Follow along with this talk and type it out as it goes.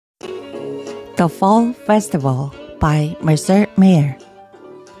The Fall Festival by Mercer Mayer.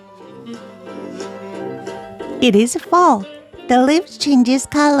 It is fall. The leaves changes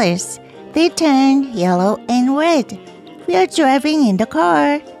colors. They turn yellow and red. We are driving in the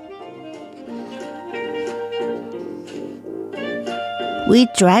car. We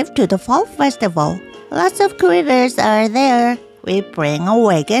drive to the fall festival. Lots of critters are there. We bring a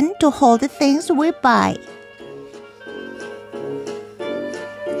wagon to hold the things we buy.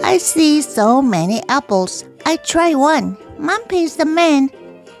 I see so many apples. I try one. Mom pays the man.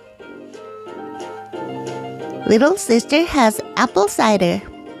 Little sister has apple cider.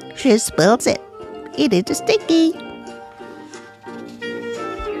 She spills it. It is sticky.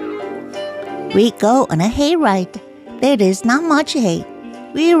 We go on a hayride. There is not much hay.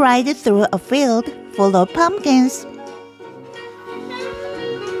 We ride through a field full of pumpkins.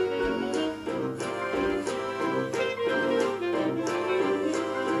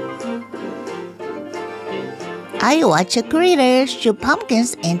 I watch a critter shoot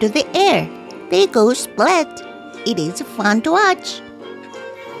pumpkins into the air. They go splat. It is fun to watch.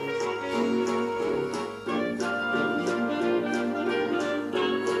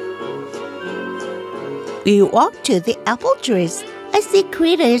 We walk to the apple trees. I see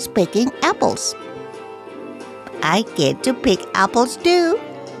critters picking apples. I get to pick apples too.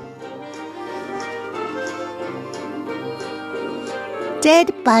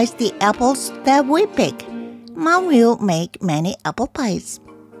 Dad buys the apples that we pick. Mom will make many apple pies.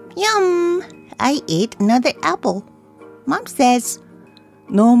 Yum! I eat another apple. Mom says,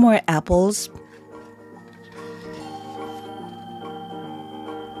 "No more apples."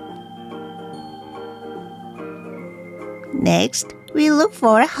 Next, we look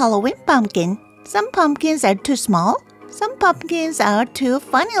for a Halloween pumpkin. Some pumpkins are too small. Some pumpkins are too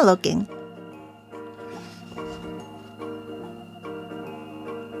funny looking.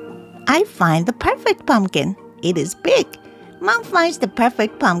 I find the perfect pumpkin. It is big. Mom finds the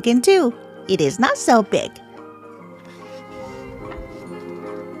perfect pumpkin too. It is not so big.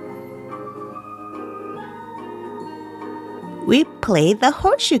 We play the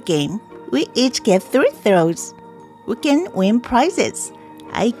horseshoe game. We each get 3 throws. We can win prizes.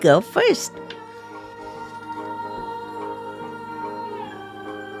 I go first.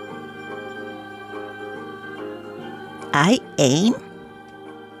 I aim.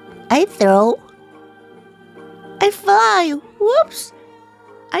 I throw. I fly. Whoops!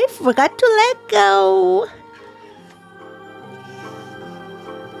 I forgot to let go.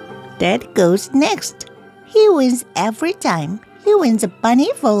 Dad goes next. He wins every time. He wins a bunny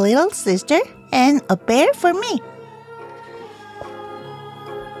for little sister and a bear for me.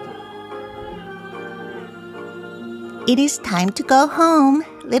 It is time to go home.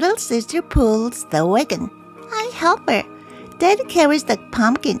 Little sister pulls the wagon. I help her. Dad carries the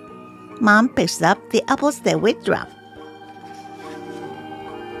pumpkin. Mom picks up the apples that we drop.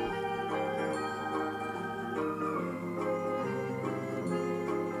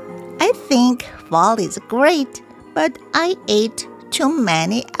 I think fall is great, but I ate too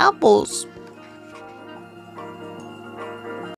many apples.